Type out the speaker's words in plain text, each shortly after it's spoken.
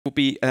will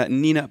be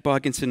Nina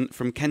Bargirsen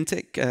from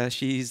Kentik.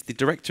 She's the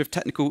Director of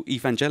Technical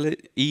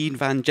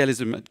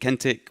Evangelism at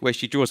Kentik, where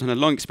she draws on her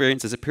long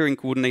experience as a peering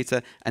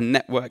coordinator and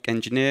network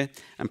engineer.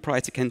 And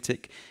prior to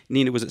Kentik,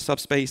 Nina was at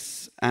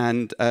Subspace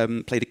and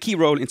played a key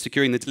role in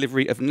securing the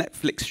delivery of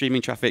Netflix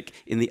streaming traffic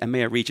in the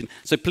EMEA region.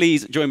 So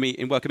please join me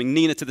in welcoming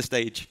Nina to the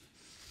stage.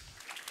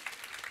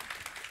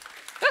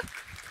 Oh,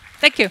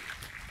 thank you.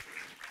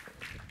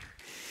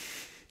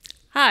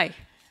 Hi.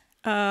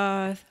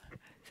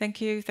 Thank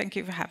you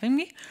for having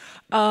me.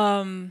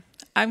 I'm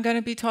going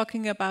to be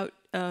talking about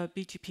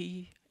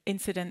BGP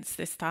incidents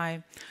this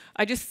time.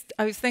 I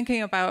was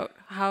thinking about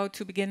how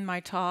to begin my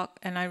talk,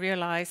 and I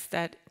realized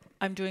that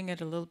I'm doing it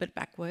a little bit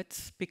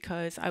backwards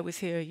because I was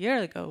here a year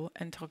ago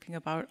and talking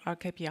about our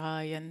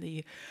KPI and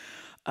the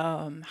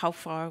how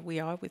far we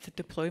are with the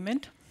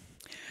deployment.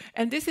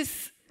 And this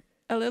is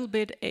a little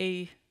bit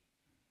a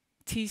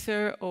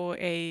teaser or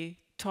a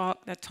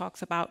talk that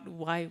talks about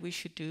why we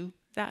should do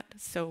that.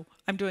 So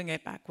I'm doing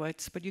it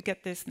backwards, but you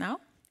get this now.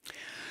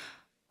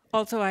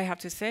 Also, I have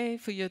to say,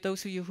 for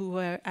those of you who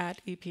were at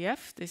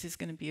EPF, this is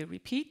going to be a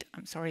repeat.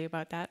 I'm sorry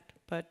about that,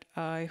 but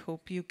I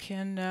hope you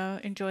can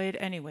enjoy it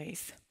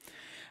anyways.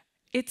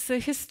 It's a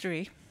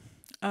history,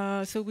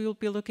 so we will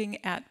be looking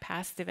at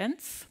past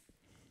events.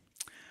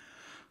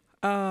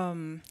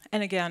 And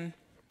again,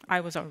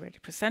 I was already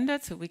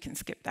presented, so we can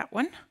skip that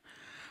one.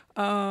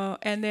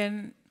 And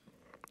then,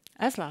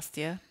 as last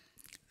year,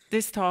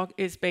 this talk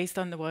is based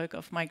on the work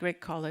of my great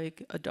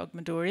colleague, Doug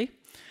Maduri.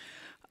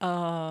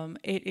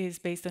 It is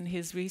based on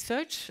his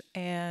research,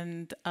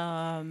 and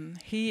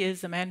he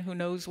is a man who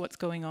knows what's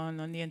going on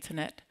the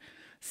internet.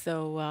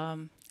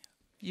 So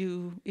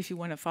if you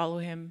want to follow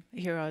him,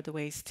 here are the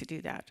ways to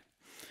do that.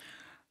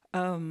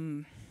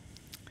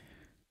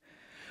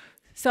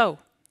 So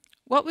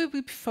what we'll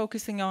be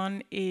focusing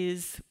on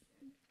is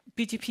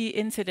BGP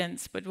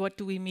incidents, but what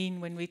do we mean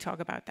when we talk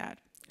about that?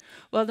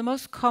 Well, the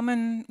most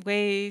common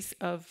ways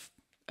of,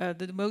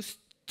 the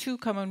two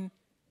common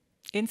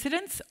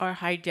incidents are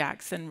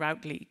hijacks and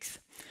route leaks.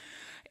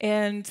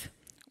 And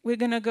we're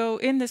going to go,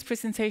 in this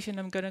presentation,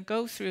 I'm going to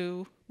go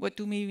through what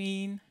do we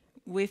mean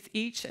with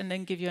each and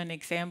then give you an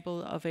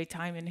example of a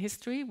time in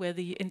history where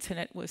the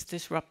internet was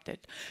disrupted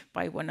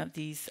by one of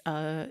these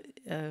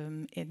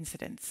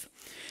incidents.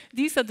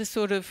 These are the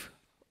sort of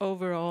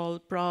overall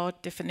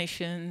broad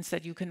definitions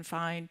that you can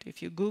find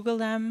if you Google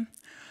them.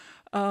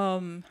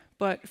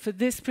 But for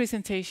this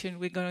presentation,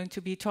 we're going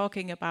to be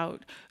talking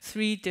about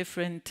three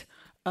different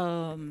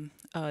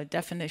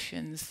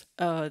definitions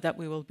that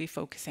we will be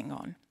focusing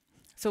on.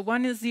 So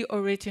one is the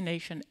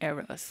origination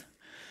errors.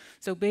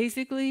 So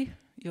basically,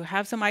 you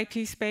have some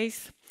IP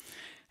space,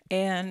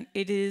 and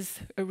it is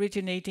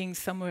originating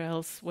somewhere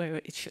else where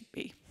it should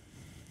be.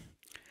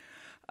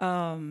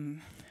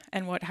 And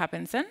what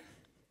happens then?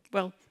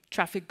 Well,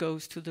 traffic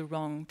goes to the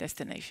wrong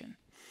destination.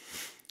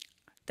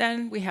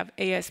 Then we have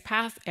AS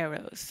path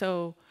errors.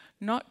 So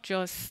not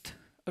just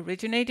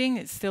originating,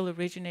 it's still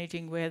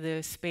originating where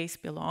the space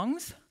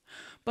belongs,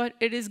 but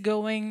it is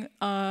going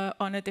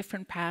on a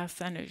different path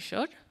than it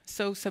should.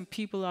 So some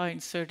people are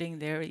inserting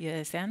their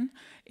ESN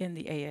in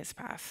the AS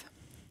path.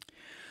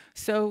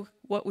 So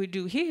what we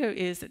do here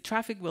is that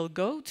traffic will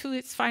go to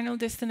its final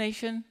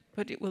destination,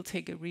 but it will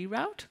take a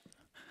reroute.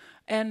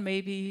 And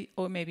maybe,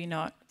 or maybe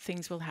not,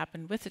 things will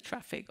happen with the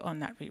traffic on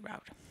that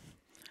reroute.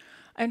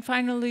 And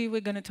finally, we're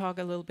going to talk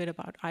a little bit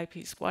about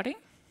IP squatting,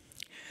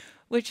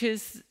 which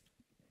is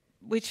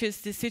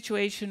the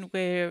situation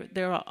where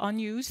there are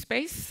unused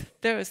space.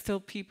 There are still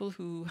people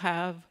who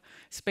have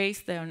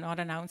space they are not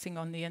announcing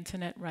on the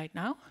internet right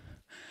now.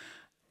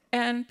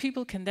 And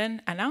people can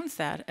then announce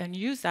that and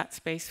use that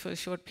space for a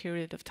short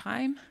period of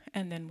time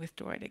and then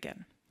withdraw it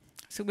again.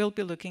 So we'll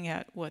be looking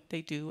at what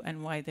they do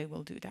and why they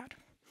will do that.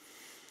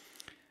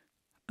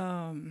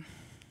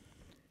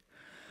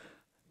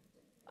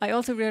 I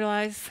also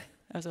realize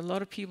there's a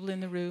lot of people in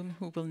the room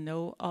who will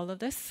know all of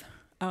this,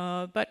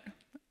 but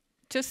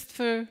just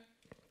for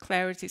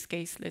clarity's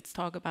case, let's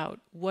talk about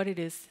what it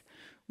is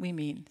we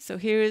mean. So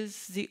here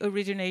is the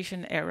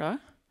origination error.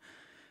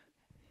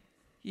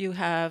 You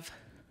have,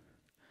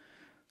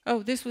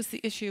 oh, this was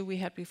the issue we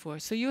had before.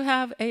 So you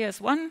have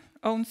AS1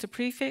 owns the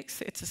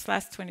prefix, it's a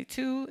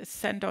 /22, it's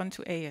sent on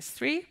to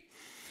AS3.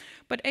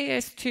 But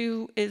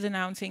AS2 is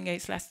announcing a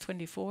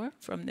 /24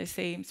 from the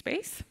same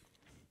space.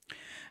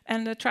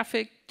 And the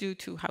traffic, due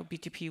to how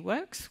BGP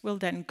works, will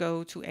then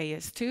go to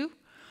AS2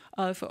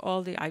 for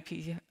all the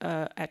IP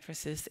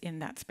addresses in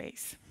that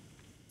space,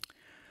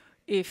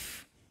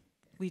 if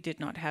we did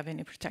not have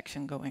any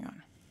protection going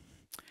on.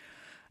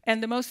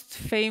 And the most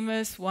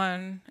famous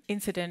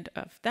incident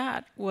of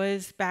that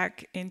was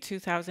back in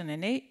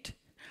 2008,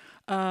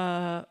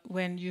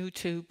 when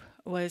YouTube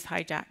was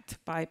hijacked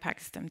by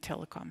Pakistan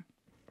Telecom.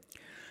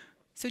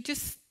 So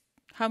just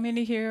how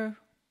many here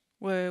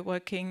were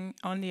working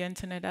on the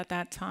internet at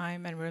that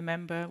time and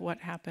remember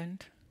what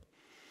happened?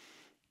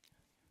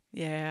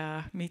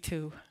 Yeah, me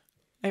too.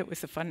 It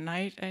was a fun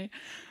night.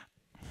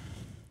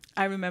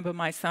 I remember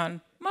my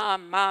son,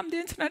 Mom, the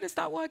internet is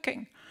not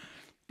working.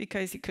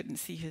 because he couldn't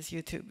see his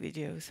YouTube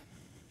videos.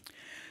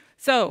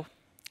 So,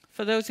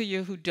 for those of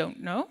you who don't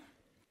know,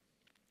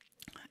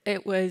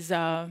 it was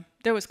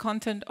there was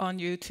content on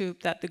YouTube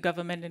that the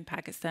government in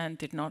Pakistan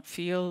did not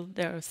feel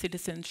their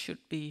citizens should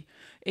be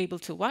able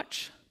to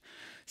watch.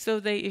 So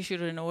they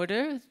issued an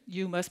order,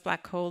 you must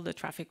black hole the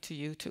traffic to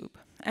YouTube.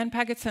 And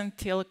Pakistan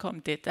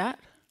Telecom did that.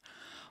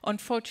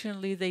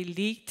 Unfortunately, they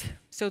leaked.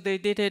 So they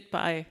did it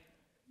by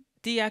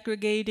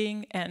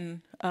deaggregating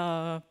and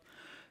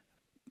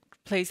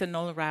place a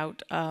null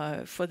route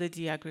for the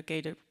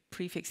deaggregated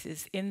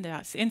prefixes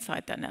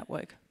inside that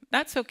network.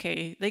 That's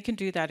okay, they can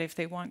do that if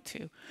they want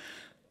to.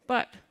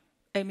 But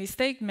a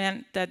mistake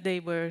meant that they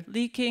were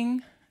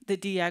leaking the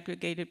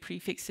deaggregated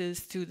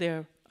prefixes to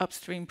their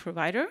upstream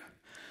provider,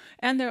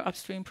 and their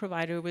upstream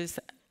provider was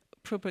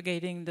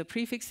propagating the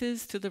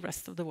prefixes to the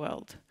rest of the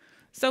world.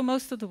 So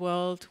most of the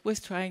world was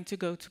trying to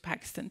go to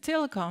Pakistan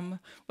Telecom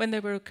when they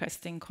were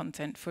requesting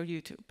content for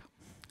YouTube.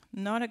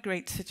 Not a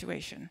great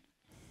situation.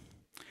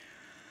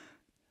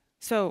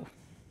 So,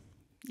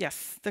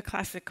 yes, the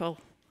classical.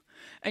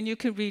 And you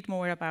can read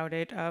more about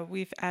it.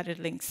 We've added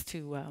links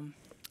to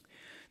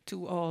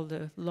all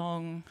the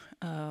long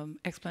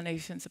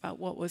explanations about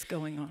what was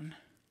going on.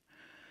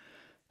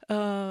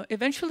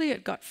 Eventually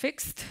it got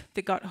fixed.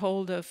 They got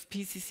hold of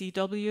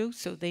PCCW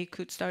so they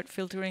could start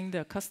filtering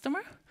the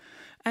customer.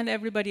 And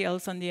everybody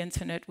else on the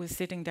internet was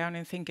sitting down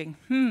and thinking,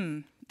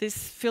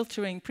 this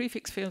filtering,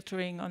 prefix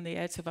filtering on the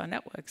edge of our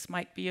networks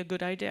might be a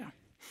good idea.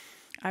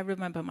 I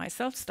remember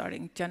myself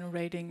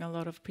generating a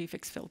lot of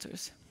prefix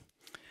filters.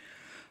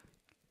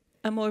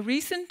 A more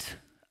recent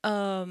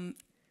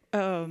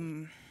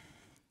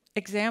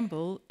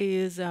example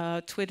is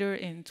Twitter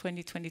in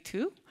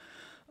 2022,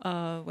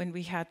 when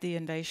we had the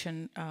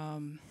invasion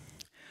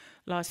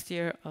last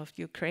year of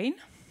Ukraine.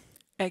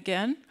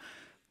 Again,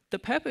 the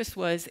purpose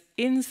was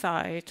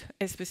inside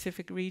a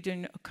specific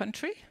region or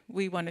country.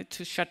 We wanted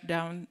to shut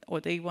down,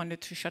 or they wanted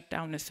to shut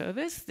down a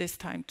service, this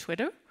time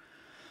Twitter.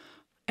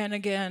 And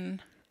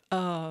again,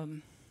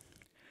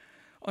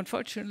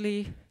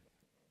 unfortunately,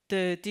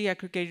 the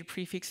deaggregated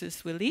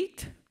prefixes were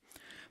leaked,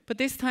 but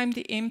this time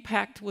the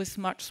impact was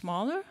much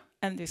smaller,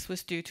 and this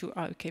was due to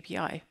our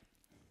KPI.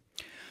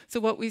 So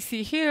what we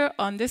see here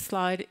on this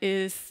slide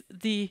is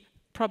the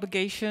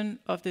propagation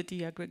of the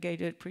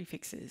deaggregated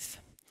prefixes.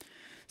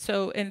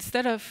 So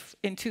instead of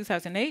in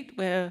 2008,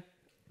 where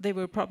they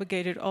were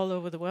propagated all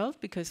over the world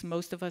because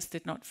most of us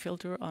did not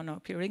filter on our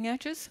peering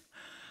edges,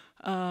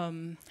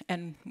 and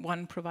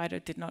one provider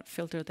did not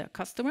filter their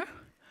customer,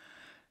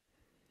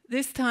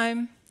 this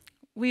time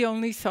we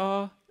only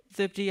saw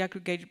the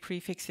deaggregated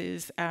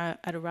prefixes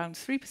at around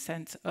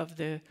 3%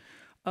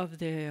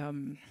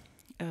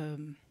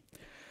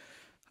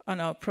 on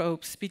our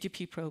probes,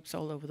 BGP probes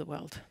all over the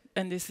world.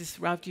 And this is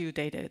route view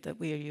data that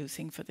we are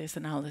using for this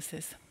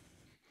analysis.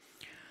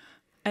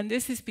 And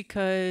this is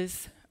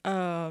because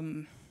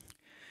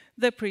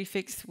the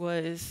prefix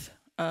was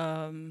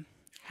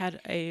had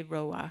a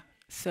ROA.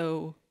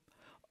 So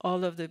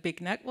all of the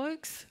big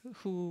networks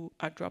who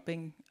are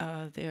dropping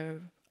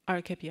their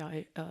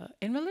RKPI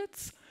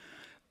invalids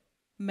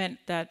meant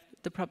that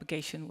the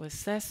propagation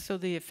was less, so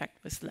the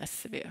effect was less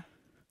severe.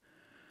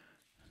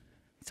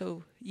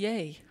 So,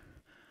 yay.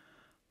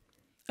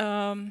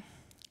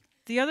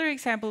 The other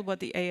example was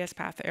the AS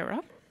path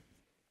era.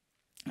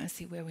 Let's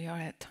see where we are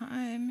at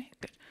time.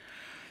 Good.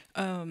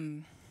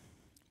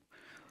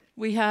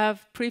 We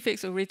have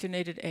prefix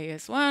originated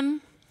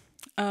AS1,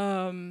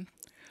 and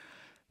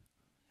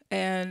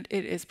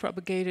it is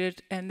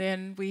propagated, and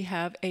then we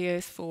have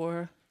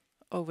AS4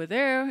 over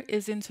there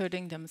is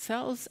inserting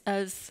themselves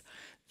as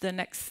the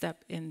next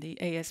step in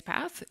the AS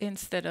path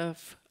instead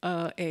of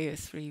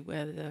AS3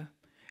 where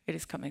it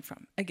is coming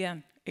from.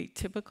 Again, a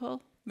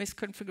typical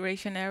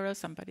misconfiguration error,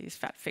 somebody is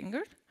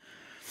fat-fingered.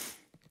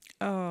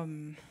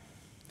 And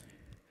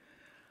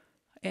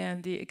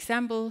the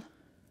example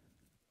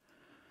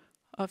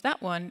of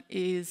that one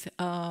is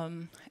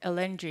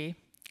LNG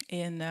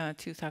in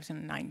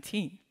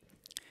 2019.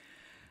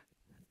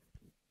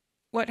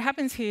 What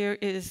happens here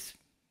is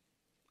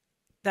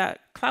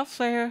that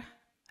Cloudflare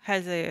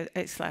has a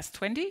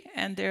 /20,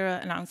 and they're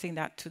announcing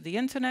that to the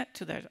internet,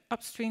 to their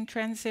upstream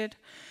transit.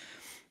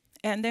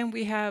 And then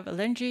we have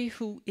LNG,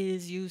 who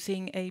is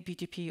using a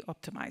BGP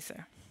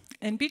optimizer.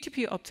 And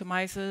BGP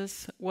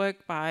optimizers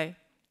work by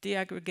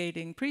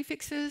deaggregating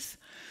prefixes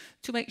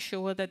to make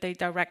sure that they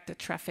direct the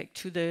traffic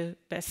to the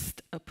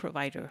best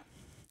provider.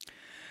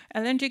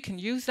 LNG can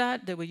use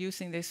that. They were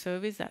using this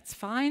service, that's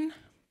fine.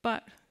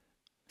 But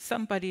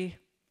somebody,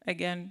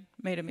 again,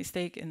 made a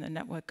mistake in the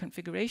network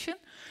configuration.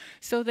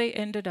 So they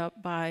ended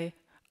up by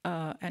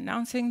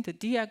announcing the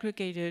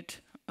deaggregated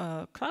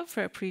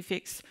Cloudflare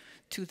prefix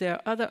to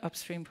their other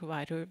upstream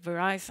provider,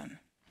 Verizon.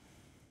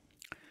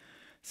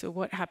 So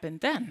what happened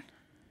then?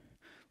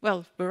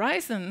 Well,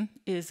 Verizon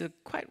is a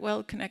quite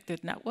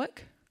well-connected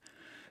network.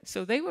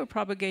 So they were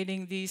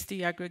propagating these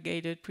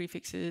deaggregated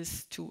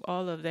prefixes to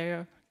all of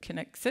their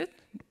connected,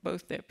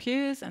 both their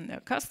peers and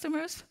their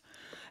customers.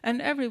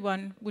 And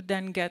everyone would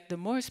then get the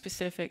more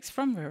specifics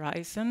from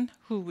Verizon,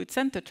 who would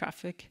send the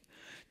traffic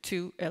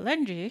to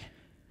LNG,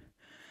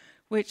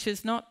 which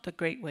is not a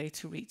great way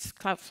to reach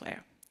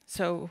Cloudflare.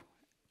 So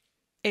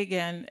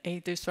again, a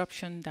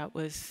disruption that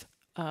was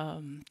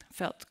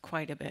felt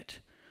quite a bit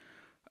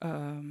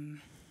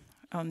on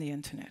the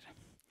internet.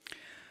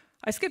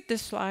 I skipped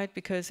this slide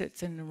because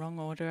it's in the wrong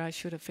order. I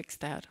should have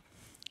fixed that.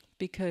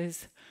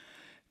 Because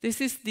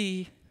this is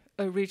the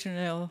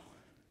original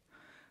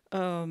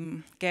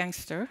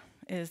gangster,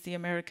 is the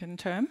American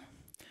term,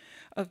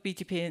 of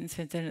BGP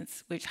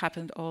incidents, which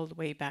happened all the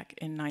way back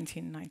in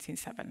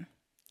 1997.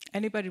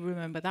 Anybody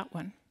remember that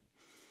one?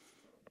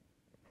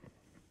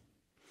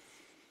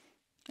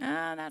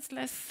 That's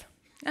less.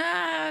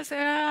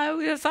 So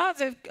we thought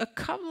that a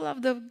couple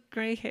of the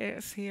gray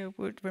hairs here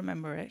would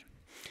remember it.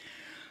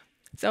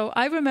 So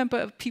I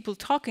remember people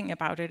talking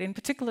about it, in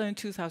particular in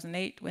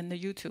 2008 when the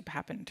YouTube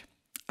happened.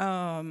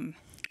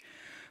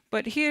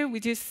 But here we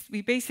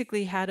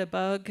basically had a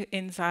bug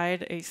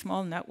inside a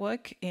small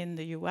network in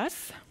the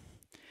US,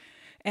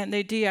 and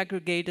they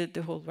deaggregated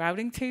the whole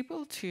routing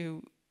table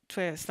to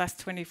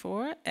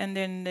 /24, and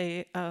then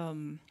they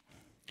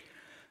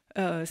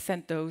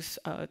sent those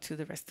to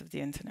the rest of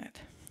the internet.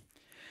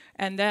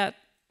 And that,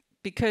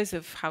 because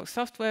of how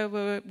software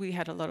were, we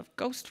had a lot of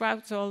ghost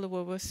routes all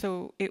over,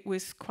 so it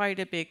was quite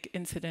a big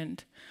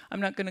incident.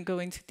 I'm not going to go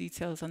into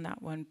details on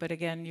that one, but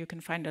again, you can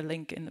find a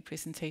link in the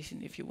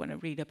presentation if you want to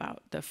read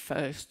about the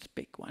first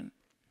big one.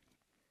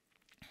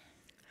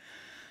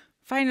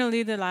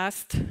 Finally, the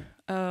last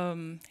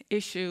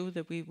issue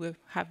that we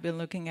have been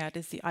looking at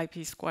is the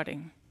IP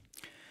squatting.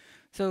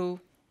 So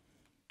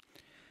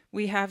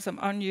we have some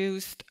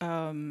unused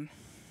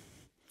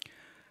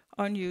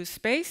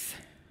space,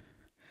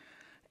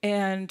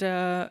 and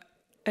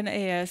an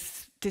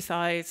AS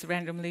decides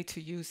randomly to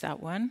use that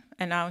one,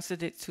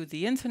 announces it to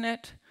the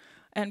internet,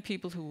 and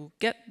people who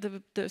get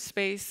the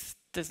space,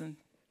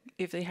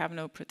 if they have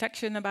no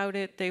protection about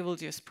it, they will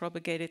just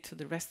propagate it to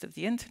the rest of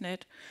the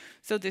internet.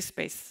 So this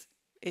space,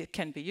 it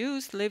can be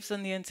used, lives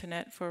on the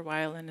internet for a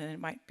while, and then it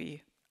might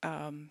be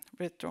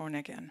withdrawn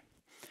again.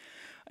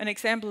 An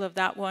example of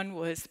that one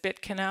was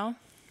BitCanal,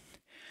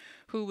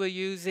 who were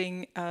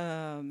using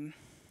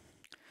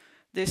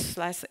this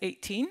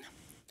 /18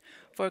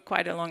 for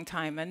quite a long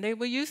time. And they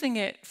were using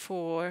it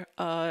for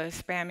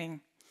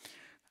spamming,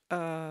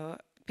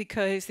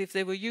 because if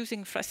they were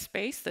using fresh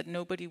space that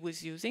nobody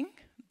was using,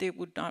 they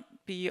would not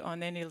be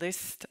on any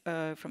list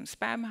from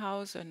Spam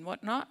House and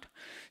whatnot.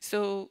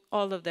 So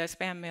all of their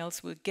spam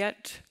mails would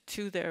get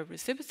to their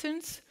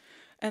recipients,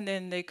 and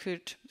then they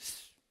could,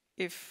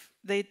 if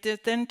they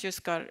then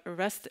just got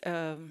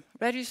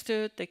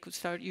registered, they could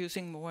start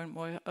using more and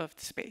more of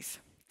the space.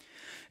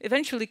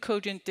 Eventually,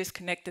 Cogent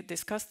disconnected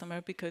this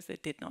customer because they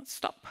did not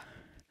stop.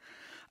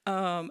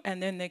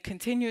 And then they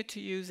continued to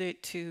use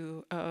it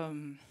to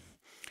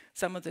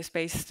some of the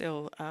space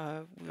still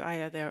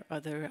via their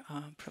other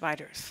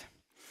providers.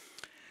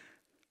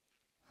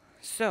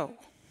 So,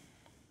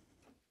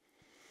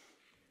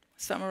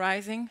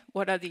 summarizing,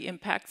 what are the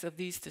impacts of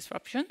these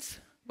disruptions?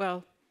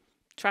 Well,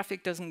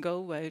 traffic doesn't go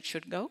where it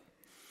should go.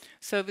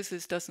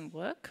 Services doesn't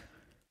work.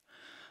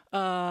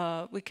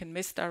 We can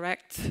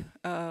misdirect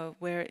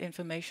where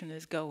information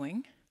is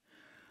going,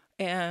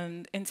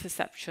 and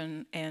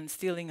interception and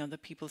stealing other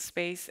people's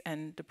space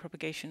and the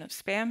propagation of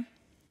spam.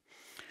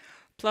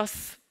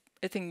 Plus,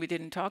 a thing we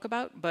didn't talk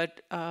about,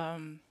 but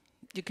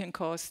you can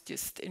cause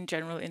just in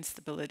general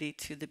instability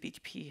to the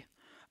BGP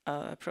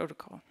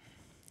protocol.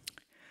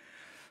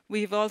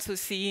 We've also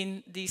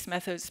seen these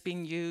methods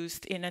being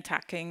used in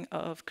attacking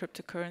of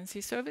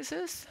cryptocurrency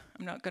services.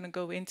 I'm not going to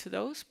go into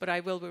those, but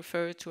I will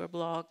refer to a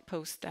blog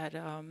post that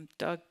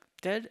Doug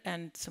did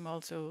and some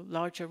also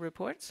larger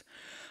reports,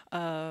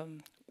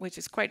 which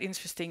is quite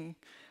interesting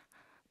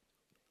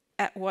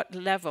at what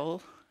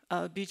level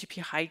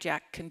BGP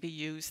hijack can be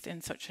used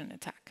in such an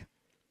attack.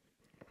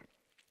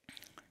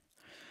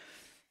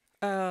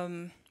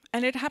 And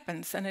it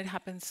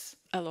happens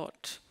a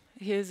lot.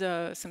 Here's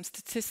some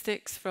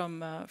statistics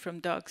from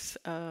Doug's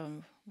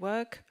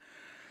work,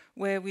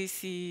 where we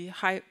see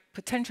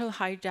potential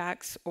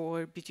hijacks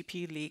or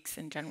BGP leaks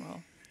in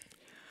general.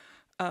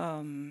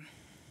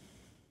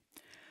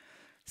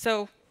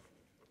 So,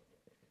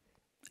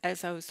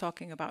 as I was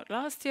talking about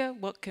last year,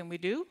 what can we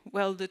do?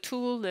 Well, the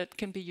tool that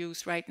can be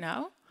used right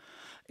now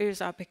is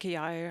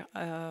RPKI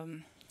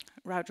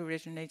route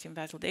originating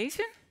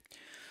validation.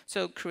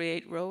 So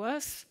create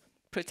ROAS,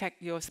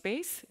 protect your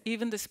space,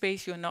 even the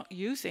space you're not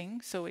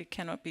using, so it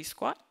cannot be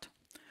squat.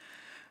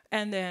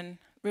 And then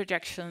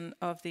rejection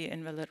of the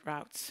invalid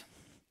routes.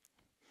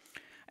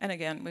 And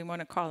again, we want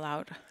to call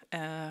out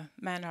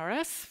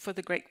ManRS for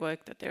the great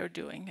work that they're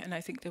doing. And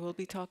I think they will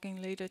be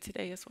talking later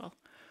today as well.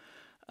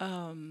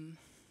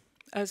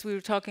 As we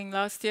were talking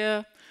last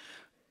year,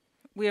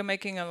 we are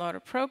making a lot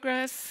of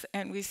progress,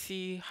 and we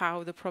see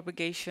how the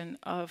propagation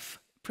of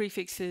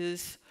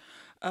prefixes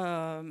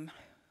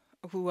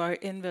who are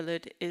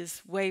invalid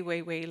is way,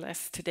 way, way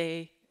less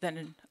today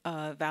than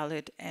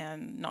valid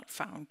and not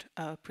found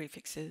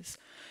prefixes.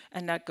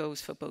 And that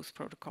goes for both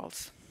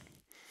protocols.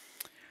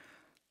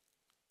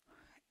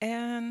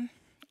 And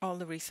all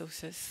the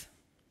resources.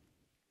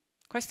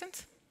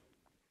 Questions?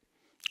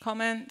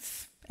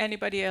 Comments?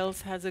 Anybody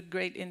else has a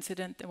great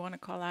incident they want to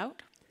call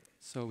out?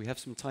 So we have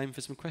some time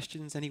for some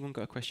questions. Anyone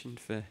got a question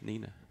for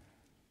Nina?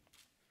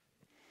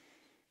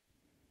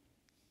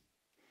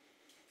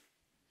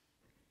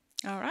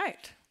 All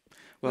right.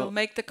 Well, we'll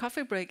make the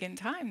coffee break in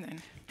time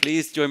then.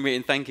 Please join me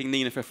in thanking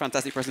Nina for a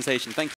fantastic presentation. Thank you.